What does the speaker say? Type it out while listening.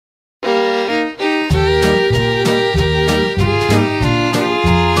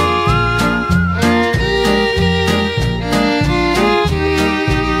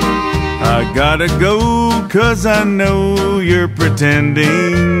gotta go 'cause I know you're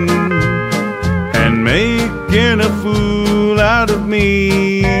pretending and making a fool out of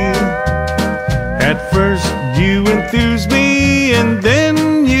me. At first you enthuse me and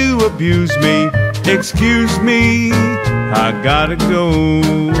then you abuse me. Excuse me, I gotta go.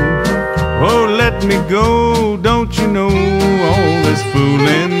 Oh, let me go, don't you know all this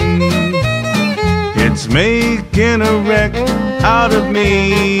fooling, it's making a wreck out of me.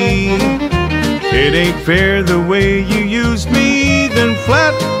 It ain't fair the way you use me, then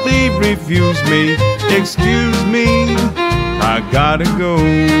flatly refuse me. Excuse me, I gotta go.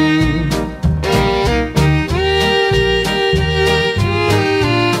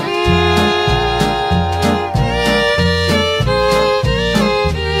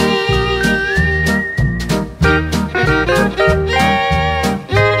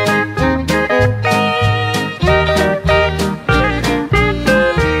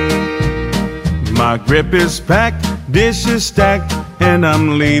 My grip is packed, dishes stacked, and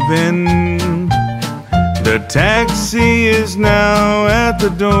I'm leaving. The taxi is now at the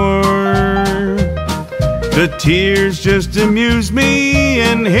door. The tears just amuse me,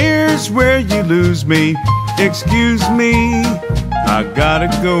 and here's where you lose me. Excuse me, I gotta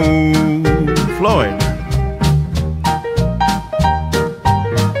go. Floyd.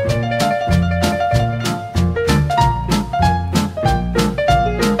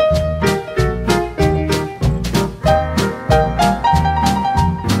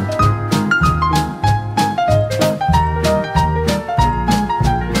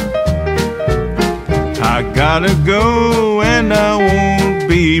 I gotta go and I won't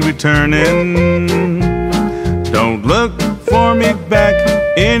be returning. Don't look for me back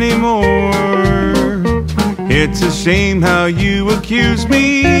anymore. It's a shame how you accuse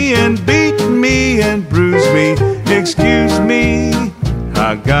me and beat me and bruise me. Excuse me,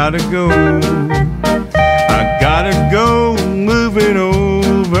 I gotta go. I gotta go, move it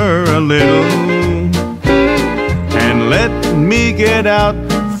over a little and let me get out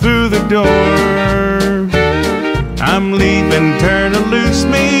through the door. I'm leaving, turn to loose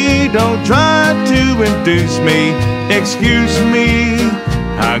me, don't try to induce me. Excuse me,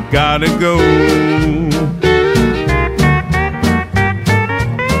 I gotta go.